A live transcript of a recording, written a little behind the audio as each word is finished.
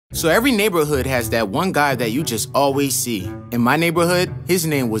So every neighborhood has that one guy that you just always see. In my neighborhood, his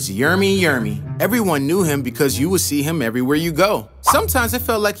name was Yermy. Everyone knew him because you would see him everywhere you go. Sometimes it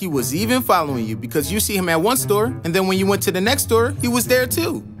felt like he was even following you because you see him at one store, and then when you went to the next store, he was there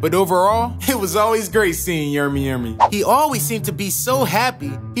too. But overall, it was always great seeing Yermy. He always seemed to be so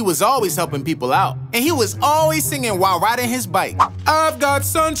happy. He was always helping people out. And he was always singing while riding his bike. I've got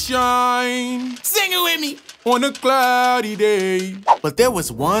sunshine. Sing it with me. On a cloudy day. But there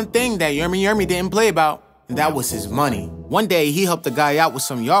was one thing that Yermy didn't play about, and that was his money. One day, he helped a guy out with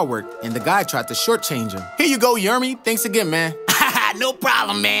some yard work, and the guy tried to shortchange him. Here you go, Yermy. Thanks again, man. No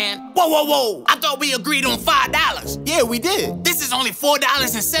problem, man. Whoa. I thought we agreed on $5. Yeah, we did. This is only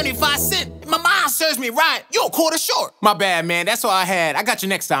 $4.75. My mom serves me right. You're a quarter short. My bad, man. That's all I had. I got you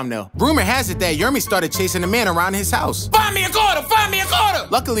next time, though. Rumor has it that Yermy started chasing a man around his house. Find me a quarter.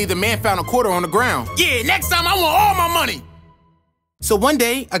 Luckily, the man found a quarter on the ground. Yeah, next time I want all my money. So one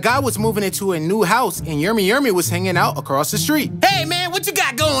day, a guy was moving into a new house, and Yermy was hanging out across the street. Hey, man, what you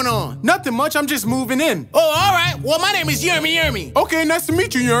got going on? Nothing much. I'm just moving in. Oh, all right. Well, my name is Yermy. Okay, nice to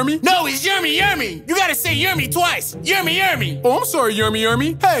meet you, Yermy. No, it's Yermy. You gotta say Yermy twice. Yermy. Oh, I'm sorry,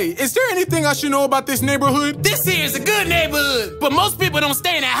 Yermy. Hey, is there anything I should know about this neighborhood? This here is a good neighborhood, but most people don't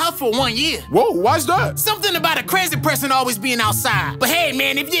stay in that house for 1 year. Whoa, why's that? Something about a crazy person always being outside. But hey,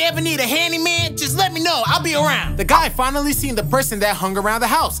 man, if you ever need a handyman, just let me know. I'll be around. The guy finally seen the person that hung around the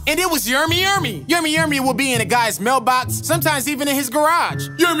house. And it was Yermy. Yermy will be in a guy's mailbox, sometimes even in his garage.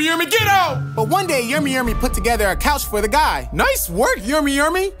 Yermy, get out! But one day, Yermy put together a couch for the guy. Nice work,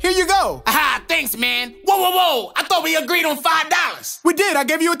 Yermy. Here you go. Aha, thanks, man. Whoa. I thought we agreed on $5. We did. I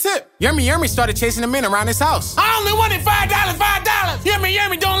gave you a tip. Yermy started chasing him in around his house. I only wanted $5.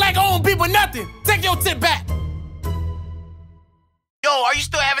 Yermy don't like owing people nothing. Take your tip back. Yo, are you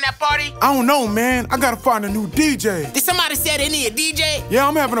still having that party? I don't know, man. I gotta find a new DJ. Did somebody say they need a DJ? Yeah,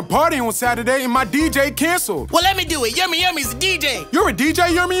 I'm having a party on Saturday and my DJ canceled. Well, let me do it. Yermy's a DJ. You're a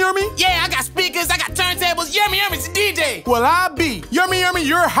DJ, Yermy? Yeah, I got speakers, I got turntables. Yermy's a DJ. Well, I'll be. Yermy,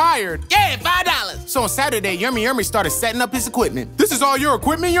 you're hired. Yeah, $5. So on Saturday, Yermy started setting up his equipment. This is all your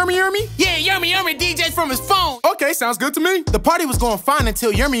equipment, Yermy? Yeah, Yermy DJs from his phone. Okay, sounds good to me. The party was going fine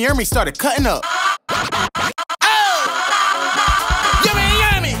until Yermy started cutting up.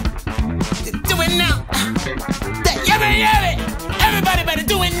 Everybody better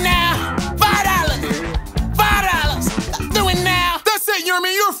do it now. $5. Do it now. That's it,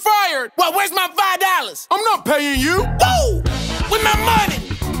 Yermy. You're fired. Well, where's my $5? I'm not paying you. Whoa! With my money.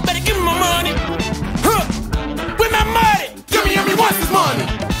 Better give me my money. Huh? With my money. Yermy wants his money.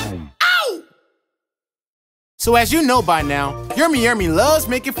 Ow! So as you know by now, Yermy loves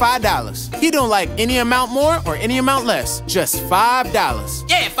making $5. He don't like any amount more or any amount less. Just $5.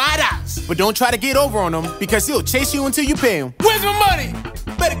 Yeah, $5. But don't try to get over on him because he'll chase you until you pay him. Where's my money?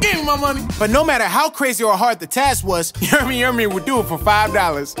 Better give me my money. But no matter how crazy or hard the task was, Yermy would do it for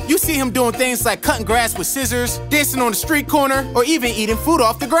 $5. You see him doing things like cutting grass with scissors, dancing on the street corner, or even eating food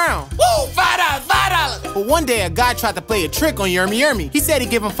off the ground. Woo! $5. But one day, a guy tried to play a trick on Yermy. He said he'd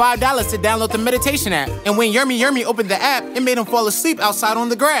give him $5 to download the meditation app. And when Yermy opened the app, it made him fall asleep outside on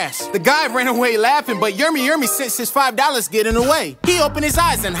the grass. The guy ran away laughing, but Yermy sensed his $5 getting away. He opened his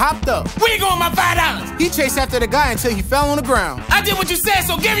eyes and hopped up. Where you going with my $5? He chased after the guy until he fell on the ground. I did what you said,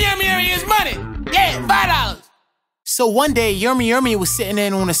 so give Yermy his money. Yeah, $5. So one day, Yermy was sitting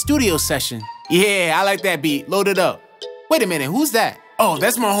in on a studio session. Yeah, I like that beat. Load it up. Wait a minute, who's that? Oh,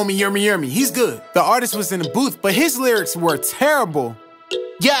 that's my homie Yermy. He's good. The artist was in the booth, but his lyrics were terrible.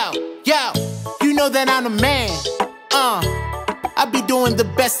 Yo, you know that I'm the man. I be doing the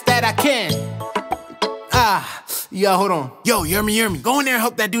best that I can. Yo, hold on. Yo, Yermy, go in there and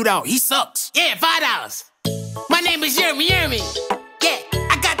help that dude out. He sucks. Yeah, $5. My name is Yermy. Yeah,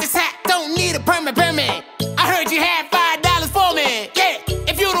 I got this hat, don't need a permit. I heard you had $5 for me. Yeah,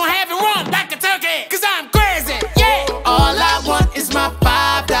 if you don't have it, run back to Turkey, cause I'm crazy. Yeah, all I want is my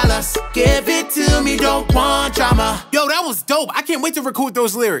 $5. Give it to me, don't want drama. Yo, that was dope. I can't wait to record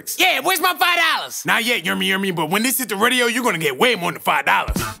those lyrics. Yeah, where's my $5? Not yet, Yermy, but when this hit the radio, you're gonna get way more than $5.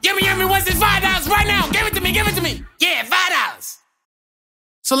 Yermy, what's this $5 right now? Give it to me. Yeah, $5.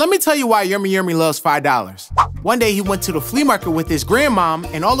 So let me tell you why Yermy loves $5. One day he went to the flea market with his grandmom,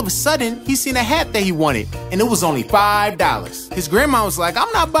 and all of a sudden he seen a hat that he wanted, and it was only $5. His grandma was like, I'm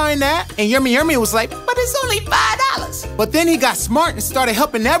not buying that. And Yermy was like, but it's only $5. But then he got smart and started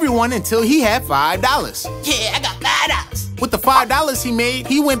helping everyone until he had $5. Yeah, I got $5. With the $5 he made,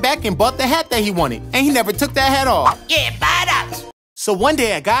 he went back and bought the hat that he wanted, and he never took that hat off. Yeah, $5. So one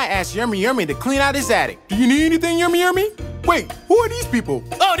day a guy asked Yermy to clean out his attic. Do you need anything, Yermy? Wait, who are these people?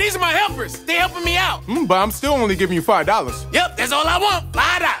 Oh, these are my helpers. They helping me out. But I'm still only giving you $5. Yep, that's all I want.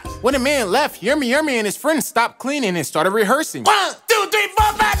 $5. When the man left, Yummy and his friends stopped cleaning and started rehearsing. 1, 2, 3,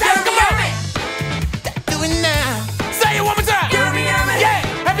 4, 5, 6, come on! Do it now. Say it one more time. Yummy. Yeah,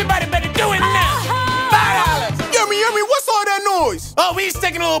 everybody better do it now. $5. Yummy, what's all that noise? Oh, we just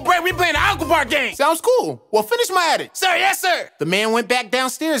taking a little break. We playing the Aqua Park game. Sounds cool. Well, finish my edit. Sir, yes, sir. The man went back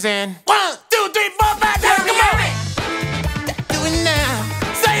downstairs and... 1, 2, 3, 4, 5, 6, come on! Do it now.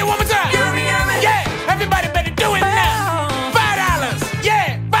 Say it one more time. Yummy. Yeah, everybody better do it now. $5.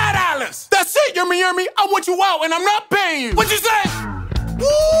 Yeah, $5. That's it, Yummy. I want you out and I'm not paying you. What you say?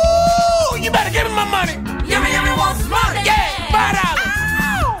 Woo! You better give me my money. Yummy wants money. Yeah,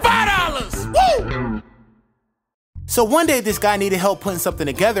 $5. $5. Woo! So one day this guy needed help putting something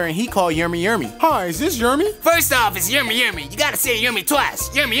together and he called Yummy. Hi, is this Yummy? First off, it's Yummy. You gotta say Yummy twice.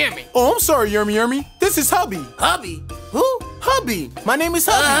 Yummy. Oh, I'm sorry, Yummy. This is Hubby. Hubby? Who? Hubby. My name is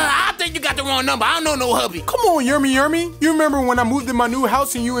Hubby. I think you got the wrong number. I don't know no hubby. Come on, Yummy. You remember when I moved in my new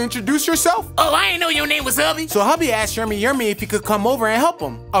house and you introduced yourself? Oh, I ain't know your name was Hubby. So Hubby asked Yummy if he could come over and help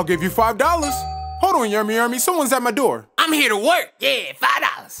him. I'll give you $5. Hold on, Yummy. Someone's at my door. I'm here to work. Yeah,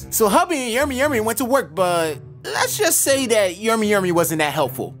 $5. So Hubby and Yummy went to work, but let's just say that Yummy wasn't that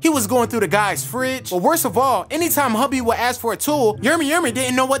helpful. He was going through the guy's fridge. But worst of all, anytime Hubby would ask for a tool, Yummy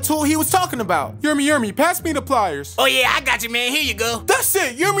didn't know what tool he was talking about. Yummy, pass me the pliers. Oh yeah, I got you, man. Here you go. That's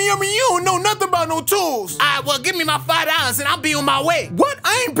it, Yummy, you don't know nothing about no tools. Alright, well, give me my $5 and I'll be on my way. What?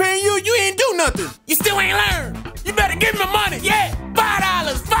 I ain't paying you. You ain't do nothing. You still ain't learned. You better give me my money. Yeah,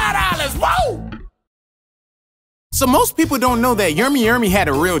 $5. Whoa! So most people don't know that Yummy had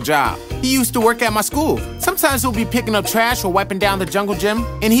a real job. He used to work at my school. Sometimes he'll be picking up trash or wiping down the jungle gym,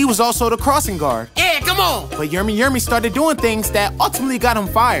 and he was also the crossing guard. Yeah, come on. But Yummy started doing things that ultimately got him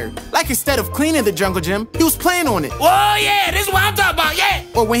fired. Like instead of cleaning the jungle gym, he was playing on it. Oh yeah, this is what I'm talking about, yeah.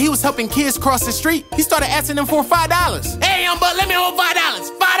 Or when he was helping kids cross the street, he started asking them for $5. Hey, young buck, let me hold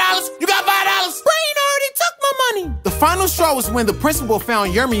 $5. $5? You got $5? Brain already took my money. The final straw was when the principal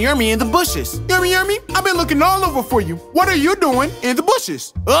found Yummy in the bushes. Yummy, I've been looking all over for you. What are you doing in the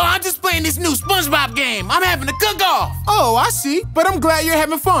bushes? Oh, I'm just playing this new SpongeBob game. I'm having a cook-off. Oh, I see. But I'm glad you're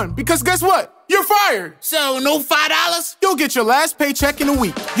having fun, because guess what? You're fired. So, no $5? You'll get your last paycheck in a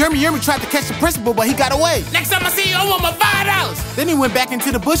week. Yummy tried to catch the principal, but he got away. Next time I see you, I want my $5. Then he went back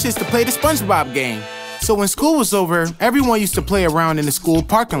into the bushes to play the SpongeBob game. So when school was over, everyone used to play around in the school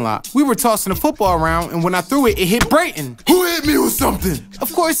parking lot. We were tossing the football around, and when I threw it, it hit Brayton. Who hit me with something?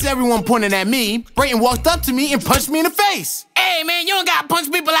 Of course, everyone pointed at me. Brayton walked up to me and punched me in the face. Hey, man, you don't gotta punch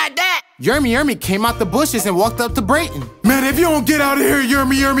people like that. Yummy came out the bushes and walked up to Brayton. Man, if you don't get out of here,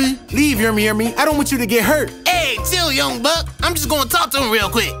 Yummy. Leave, Yummy. I don't want you to get hurt. Hey, chill, young buck. I'm just gonna talk to him real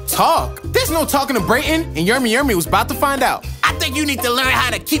quick. Talk? There's no talking to Brayton, and Yummy was about to find out. I think you need to learn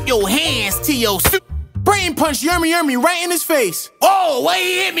how to keep your hands to your suit. Brayton punched Yummy right in his face. Oh, what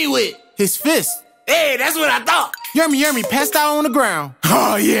he hit me with? His fist. Hey, that's what I thought. Yummy passed out on the ground.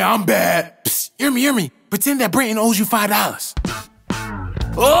 Oh, yeah, I'm bad. Psst, Yummy, pretend that Brayton owes you $5.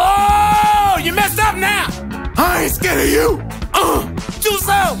 Oh, you messed up now. I ain't scared of you. Juice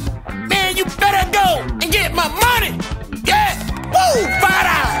up. Man, you better go and get my money. Yeah. Woo,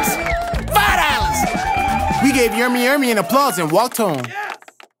 $5. We gave Yummy an applause and walked home.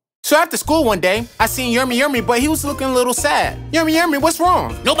 So after school one day, I seen Yummy, but he was looking a little sad. Yummy, what's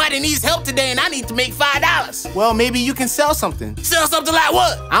wrong? Nobody needs help today and I need to make $5. Well, maybe you can sell something. Sell something like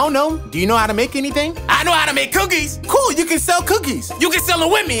what? I don't know. Do you know how to make anything? I know how to make cookies. Cool, you can sell cookies. You can sell them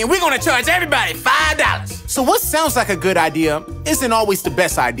with me and we're gonna charge everybody $5. So what sounds like a good idea isn't always the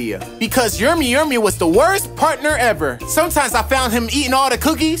best idea. Because Yummy was the worst partner ever. Sometimes I found him eating all the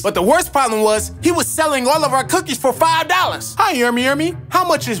cookies, but the worst problem was he was selling all of our cookies for $5. Hi, Yummy. How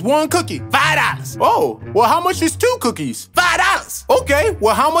much is one cookie? $5. Oh, well, how much is 2 cookies? $5. Okay,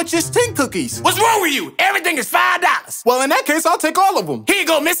 well, how much is 10 cookies? What's wrong with you? Everything is $5. Well, in that case, I'll take all of them. Here you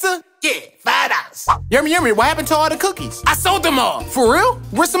go, mister. Yeah, $5. Yummy, what happened to all the cookies? I sold them all. For real?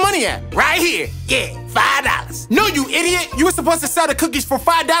 Where's the money at? Right here. Yeah, $5. No, you idiot. You were supposed to sell the cookies for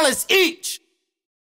 $5 each.